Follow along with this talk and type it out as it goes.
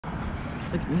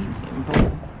Look at me being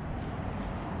bold.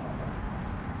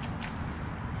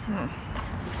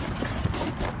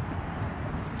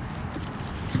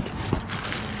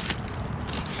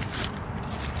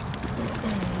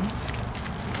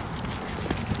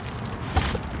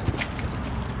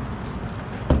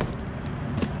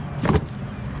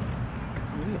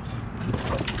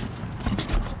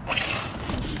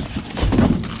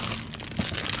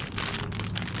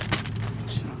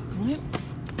 Chocolate.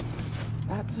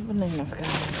 Lots of bananas, guys.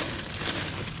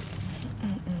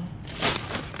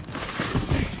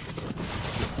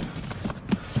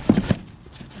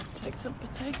 Take some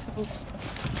potatoes.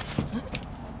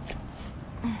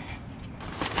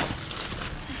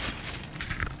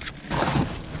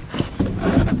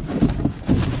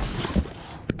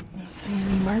 See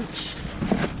any merch?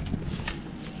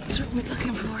 That's what we're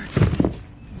looking for.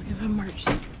 Looking for merch.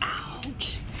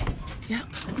 Ouch. Yep.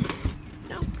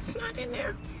 No, it's not in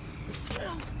there.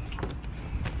 No.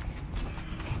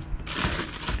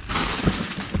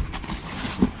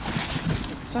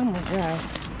 It's somewhere, guys.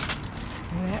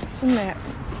 And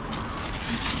that's.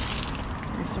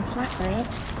 There's some flatbread.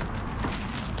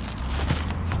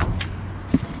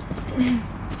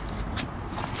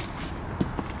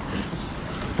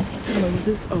 Move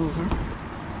this over.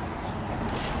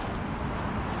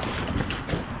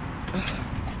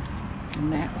 And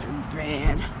that's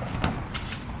red.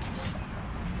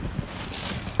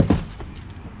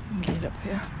 Get up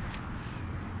here.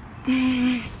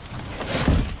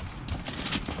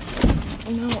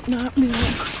 No, not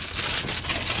milk.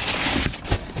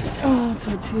 Oh,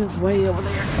 tortilla's way over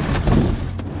there.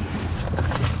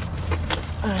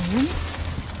 Onions.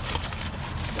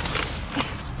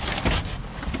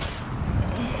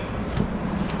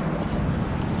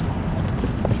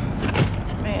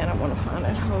 Man, I want to find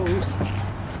that hose.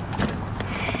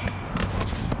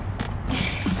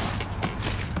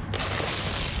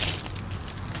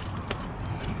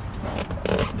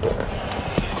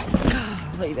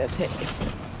 Golly, that's heavy.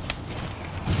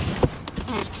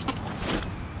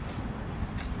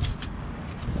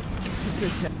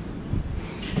 This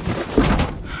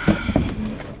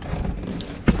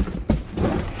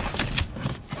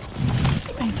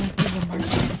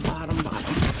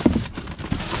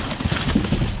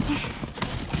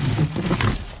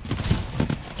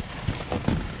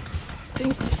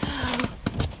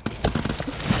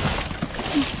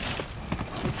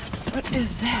What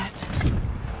is that?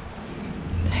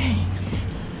 Dang.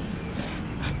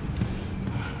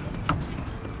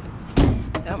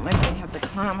 Don't make me have to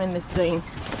climb in this thing.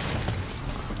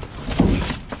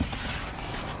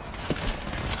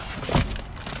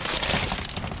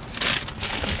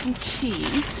 Some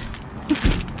cheese.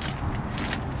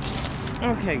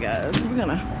 Okay, guys, we're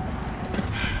gonna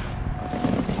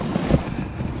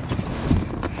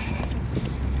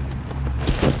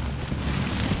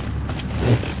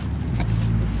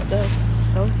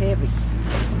so heavy.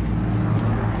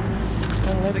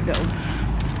 I'll let it go.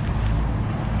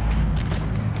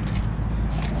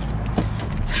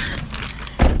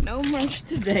 No lunch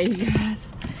today, guys.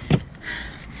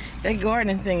 That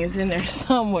garden thing is in there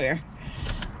somewhere.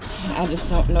 I just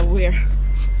don't know where.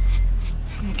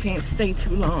 I can't stay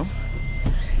too long.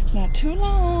 Not too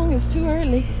long. It's too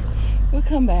early. We'll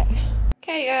come back.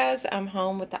 Okay, guys. I'm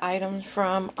home with the items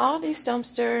from Aldi's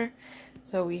dumpster.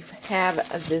 So we have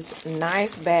this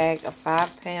nice bag, a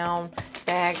 5-pound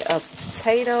bag of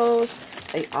potatoes.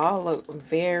 They all look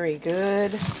very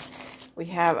good. We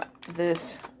have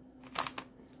this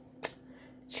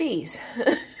cheese.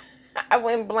 I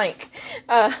went blank.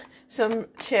 Some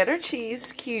cheddar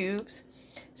cheese cubes,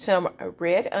 some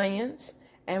red onions,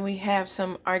 and we have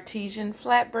some artesian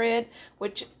flatbread,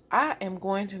 which I am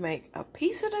going to make a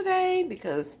pizza today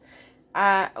because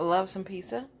I love some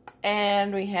pizza.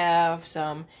 And we have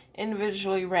some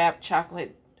individually wrapped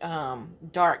chocolate,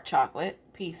 dark chocolate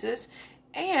pieces.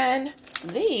 And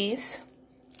these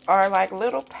are like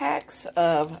little packs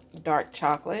of dark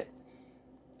chocolate.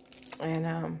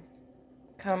 And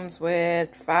comes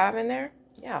with 5 in there.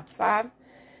 Yeah, 5.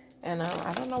 And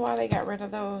I don't know why they got rid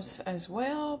of those as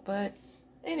well. But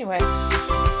anyway.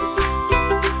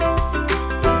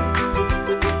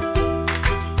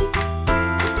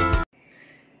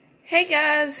 Hey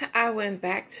guys, I went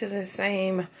back to the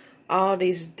same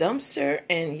Aldi's dumpster,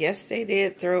 and yes, they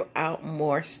did throw out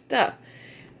more stuff.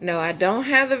 No, I don't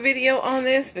have the video on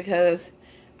this because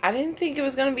I didn't think it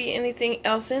was going to be anything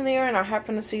else in there, and I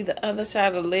happened to see the other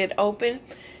side of the lid open,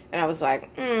 and I was like,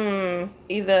 either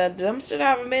the dumpster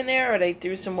haven't been there or they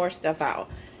threw some more stuff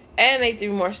out. And they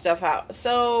threw more stuff out.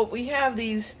 So we have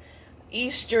these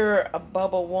Easter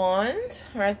bubble wands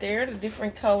right there, the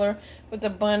different color with the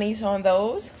bunnies on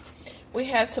those. We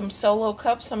had some solo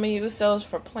cups. I'm going to use those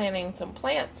for planting some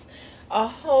plants. A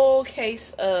whole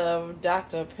case of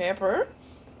Dr. Pepper.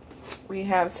 We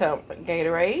have some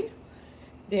Gatorade.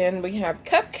 Then we have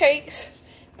cupcakes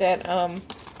that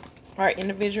are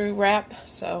individually wrapped,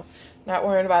 so not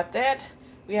worrying about that.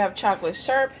 We have chocolate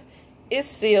syrup. It's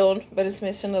sealed, but it's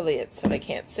missing the lid, so they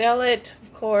can't sell it,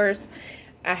 of course.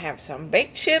 I have some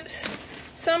baked chips,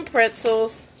 some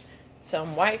pretzels,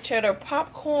 some white cheddar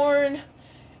popcorn,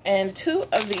 and 2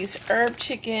 of these herb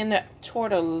chicken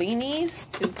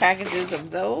tortellinis, 2 packages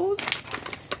of those.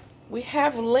 We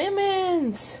have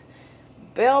lemons,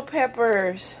 bell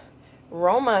peppers,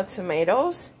 Roma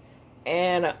tomatoes,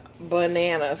 and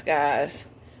bananas, guys.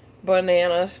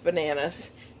 Bananas.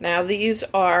 Now, these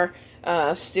are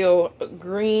still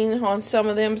green on some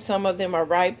of them. Some of them are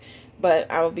ripe, but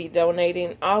I will be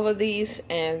donating all of these,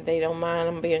 and they don't mind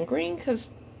them being green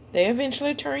because they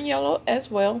eventually turn yellow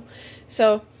as well.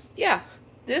 So, yeah,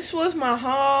 this was my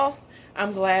haul.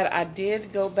 I'm glad I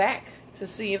did go back to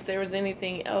see if there was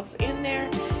anything else in there.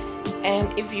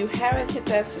 And if you haven't hit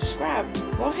that subscribe,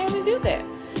 go ahead and do that.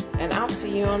 And I'll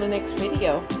see you on the next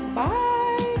video. Bye.